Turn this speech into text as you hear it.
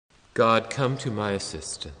God, come to my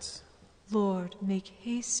assistance. Lord, make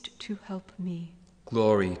haste to help me.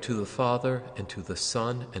 Glory to the Father, and to the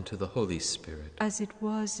Son, and to the Holy Spirit. As it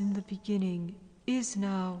was in the beginning, is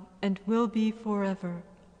now, and will be forever.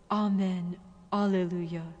 Amen.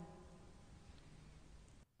 Alleluia.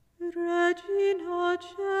 Regina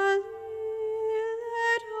caeli,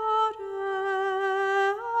 laetare,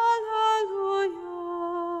 alleluia.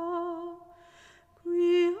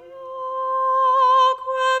 Quia,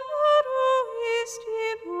 quem, meruisti,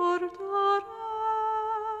 portare,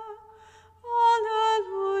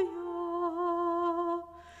 alleluia.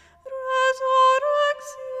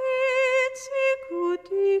 Resurrexit, sicut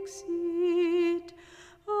dixit,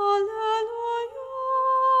 alleluia.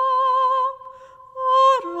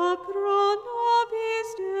 Ora pro nobis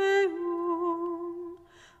Deum,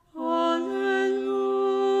 alleluia.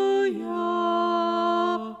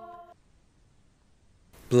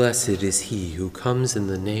 Blessed is he who comes in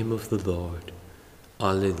the name of the Lord.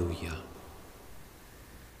 Alleluia.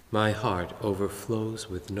 My heart overflows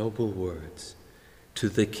with noble words. To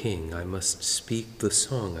the King I must speak the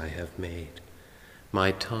song I have made,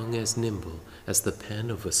 my tongue as nimble as the pen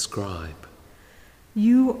of a scribe.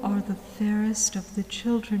 You are the fairest of the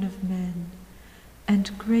children of men,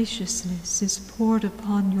 and graciousness is poured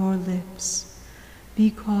upon your lips,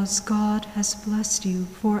 because God has blessed you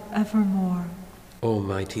forevermore. O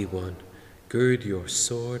mighty one, gird your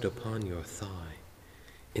sword upon your thigh.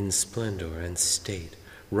 In splendor and state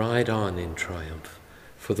ride on in triumph,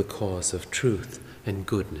 for the cause of truth and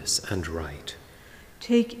goodness and right.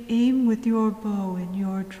 Take aim with your bow in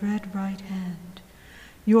your dread right hand.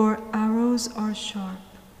 Your arrows are sharp.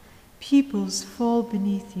 Peoples fall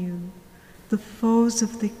beneath you. The foes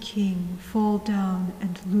of the King fall down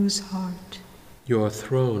and lose heart. Your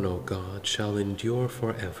throne, O God, shall endure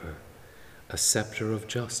forever. A scepter of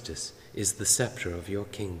justice is the scepter of your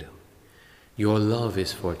kingdom. Your love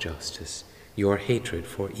is for justice, your hatred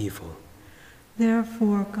for evil.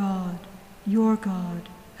 Therefore God, your God,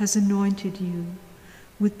 has anointed you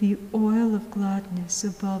with the oil of gladness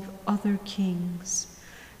above other kings.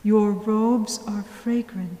 Your robes are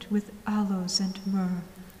fragrant with aloes and myrrh.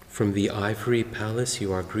 From the ivory palace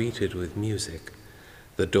you are greeted with music.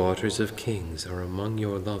 The daughters of kings are among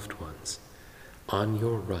your loved ones. On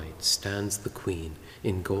your right stands the Queen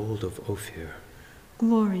in gold of Ophir.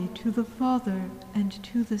 Glory to the Father, and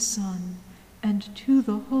to the Son, and to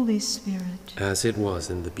the Holy Spirit. As it was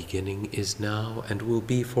in the beginning, is now, and will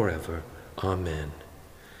be forever. Amen.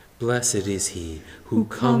 Blessed is he who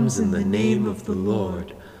comes in the name of the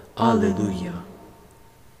Lord. Alleluia.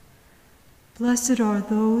 Blessed are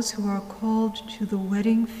those who are called to the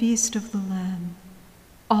wedding feast of the Lamb.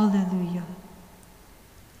 Alleluia.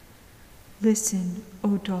 Listen,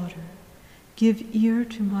 O daughter, give ear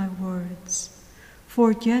to my words.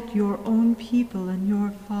 Forget your own people and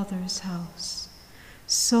your father's house.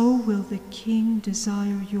 So will the King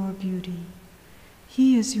desire your beauty.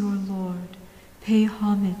 He is your Lord. Pay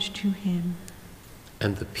homage to him.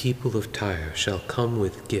 And the people of Tyre shall come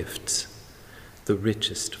with gifts. The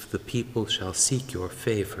richest of the people shall seek your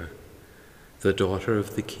favor. The daughter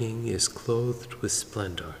of the King is clothed with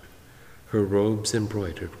splendor, her robes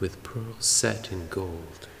embroidered with pearls set in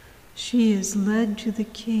gold. She is led to the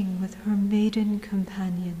King with her maiden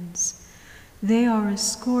companions. They are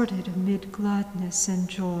escorted amid gladness and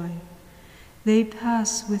joy. They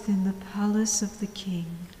pass within the palace of the King.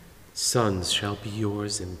 Sons shall be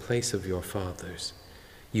yours in place of your fathers.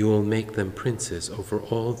 You will make them princes over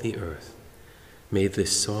all the earth. May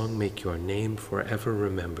this song make your name forever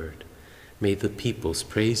remembered. May the peoples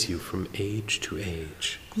praise you from age to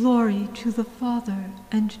age. Glory to the Father,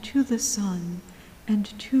 and to the Son,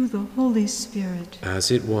 and to the Holy Spirit. As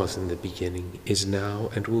it was in the beginning, is now,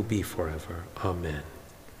 and will be forever. Amen.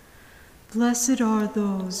 Blessed are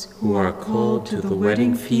those who are called to the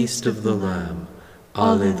wedding feast of the Lamb.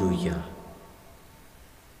 Alleluia.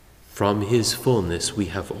 From his fullness we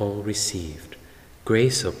have all received,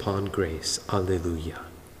 grace upon grace. Alleluia.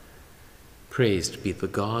 Praised be the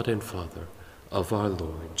God and Father of our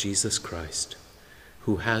Lord Jesus Christ,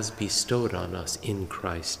 who has bestowed on us in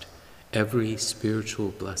Christ every spiritual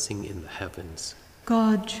blessing in the heavens.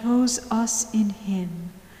 God chose us in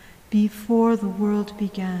him before the world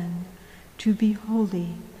began to be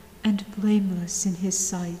holy and blameless in his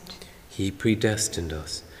sight. He predestined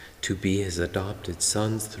us to be his adopted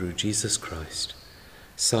sons through Jesus Christ.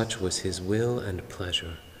 Such was his will and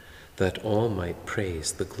pleasure, that all might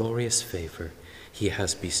praise the glorious favor he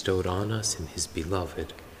has bestowed on us in his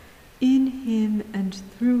beloved. In him and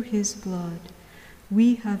through his blood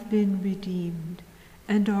we have been redeemed,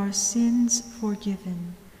 and our sins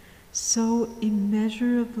forgiven, So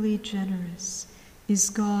immeasurably generous is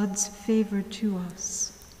God's favor to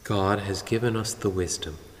us. God has given us the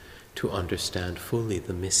wisdom to understand fully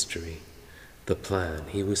the mystery, the plan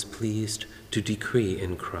he was pleased to decree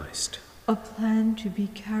in Christ. A plan to be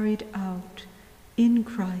carried out in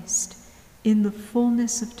Christ in the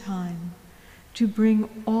fullness of time, to bring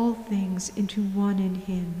all things into one in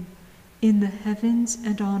him, in the heavens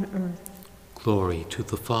and on earth. Glory to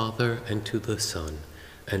the Father, and to the Son,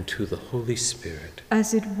 and to the Holy Spirit.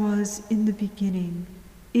 As it was in the beginning,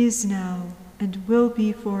 is now, and will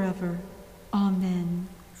be forever. Amen.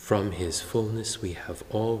 From his fullness we have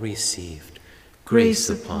all received Grace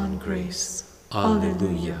upon grace.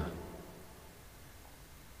 Alleluia.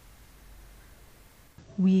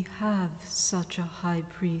 We have such a high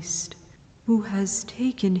priest, who has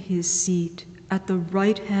taken his seat at the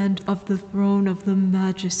right hand of the throne of the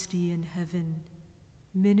Majesty in heaven,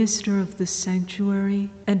 minister of the sanctuary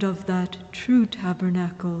and of that true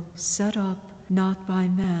tabernacle set up not by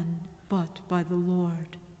man, but by the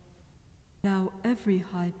Lord. Now every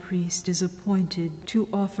high priest is appointed to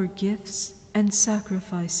offer gifts and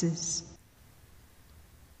sacrifices.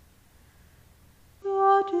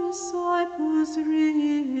 The disciples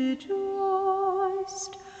rejoiced.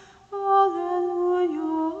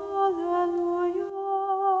 Alleluia, alleluia.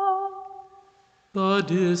 The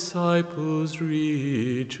disciples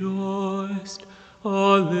rejoiced.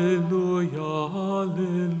 Alleluia,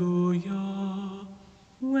 alleluia.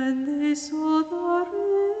 When they saw the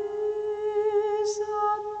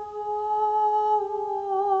risen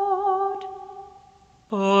Lord.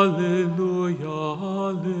 Alleluia,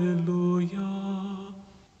 alleluia.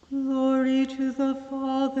 Glory to the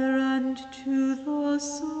Father, and to the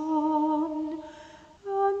Son,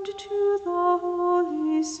 and to the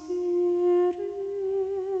Holy Spirit.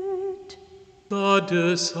 The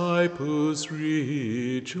disciples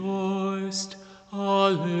rejoiced.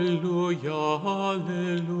 Alleluia,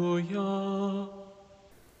 alleluia.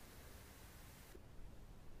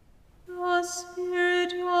 The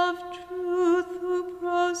Spirit of truth who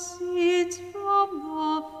proceeds from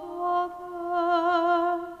the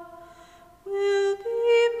Father will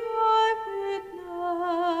be my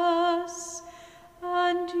witness,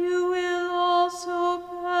 and you will also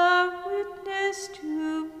bear witness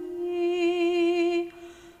to me.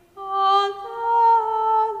 Alleluia.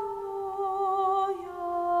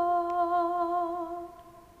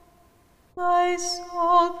 My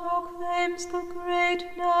soul proclaims the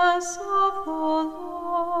greatness of the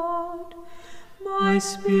Lord. My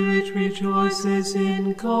spirit rejoices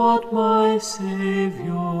in God my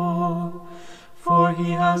Saviour, for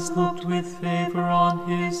he has looked with favor on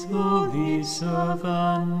his lowly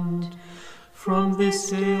servant. From this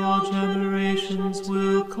day all generations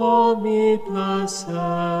will call me blessed.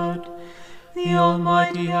 The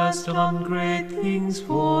Almighty has done great things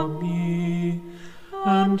for me,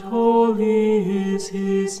 and holy is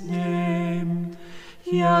his name.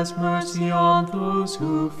 He has mercy on those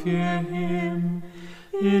who fear him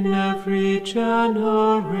in every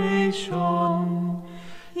generation.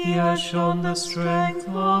 He has shown the strength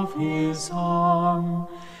of his arm.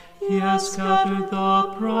 He has scattered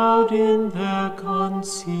the proud in their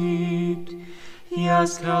conceit. He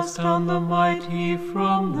has cast down the mighty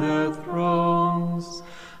from their thrones,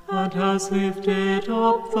 and has lifted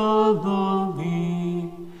up the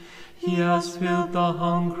lowly. He has filled the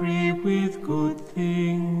hungry with good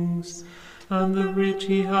things, and the rich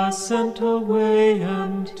he has sent away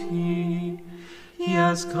empty. He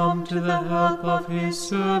has come to the help of his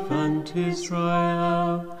servant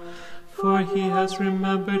Israel, for he has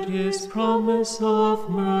remembered his promise of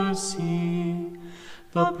mercy,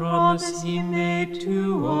 the promise he made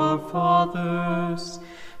to our fathers,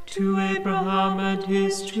 to Abraham and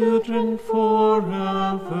his children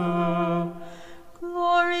forever.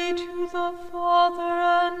 Glory to the Father,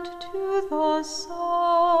 and to the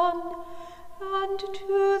Son, and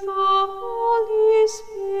to the Holy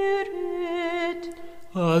Spirit,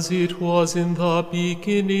 as it was in the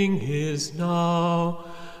beginning, is now,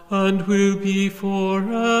 and will be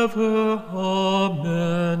forever.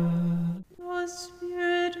 Amen. the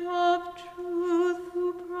Spirit of truth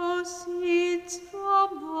who proceeds from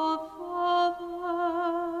the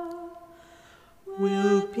Father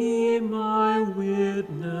Will be my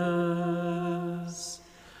witness,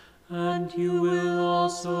 and you will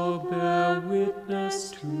also bear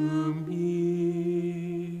witness to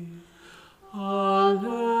me.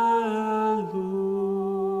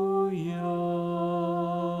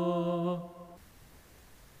 Alleluia.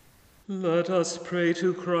 Let us pray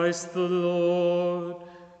to Christ the Lord,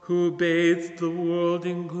 who bathed the world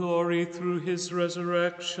in glory through his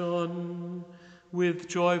resurrection. With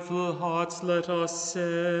joyful hearts let us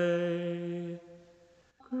say,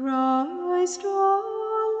 Christ our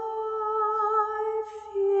life,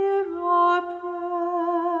 hear our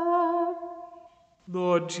prayer.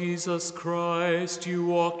 Lord Jesus Christ, you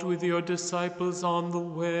walked with your disciples on the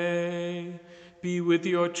way. Be with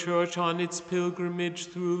your church on its pilgrimage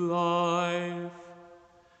through life.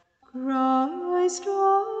 Christ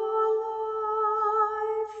our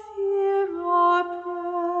life, hear our prayer.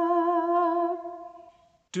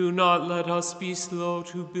 Do not let us be slow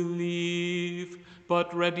to believe,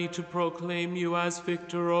 but ready to proclaim you as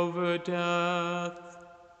victor over death.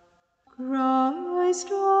 Christ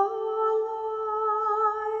our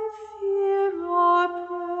life, hear our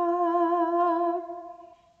prayer.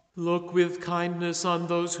 Look with kindness on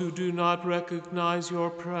those who do not recognize your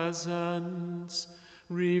presence.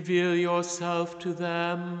 Reveal yourself to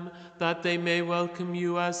them, that they may welcome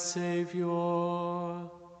you as Savior.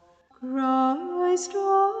 Christ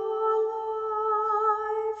our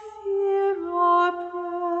life, hear our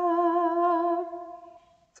prayer.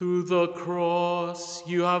 Through the cross,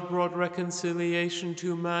 you have brought reconciliation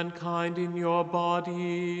to mankind in your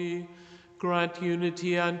body. Grant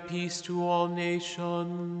unity and peace to all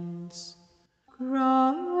nations.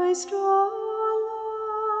 Christ our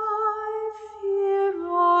life, hear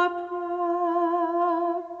our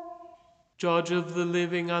prayer. Judge of the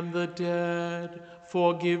living and the dead,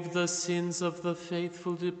 forgive the sins of the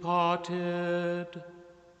faithful departed.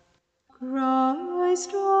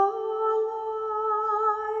 Christ our life,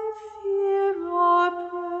 hear our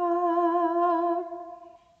prayer.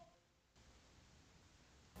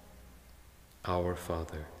 Our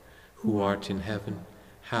Father, who art in heaven,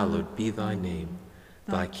 hallowed be thy name.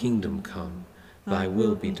 Thy kingdom come, thy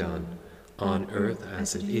will be done, on earth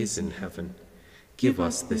as it is in heaven. Give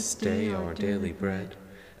us this day our daily bread,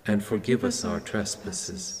 and forgive us our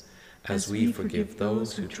trespasses, as we forgive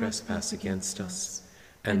those who trespass against us.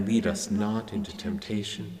 And lead us not into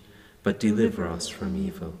temptation, but deliver us from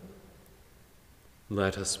evil.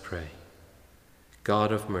 Let us pray.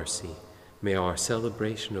 God of mercy, may our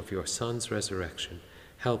celebration of your Son's resurrection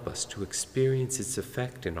help us to experience its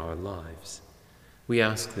effect in our lives. We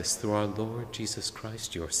ask this through our Lord Jesus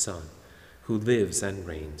Christ, your Son, who lives and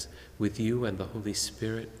reigns with you and the Holy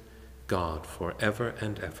Spirit, God, forever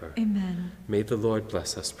and ever. Amen. May the Lord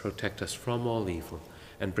bless us, protect us from all evil,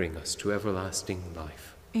 and bring us to everlasting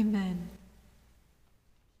life. Amen.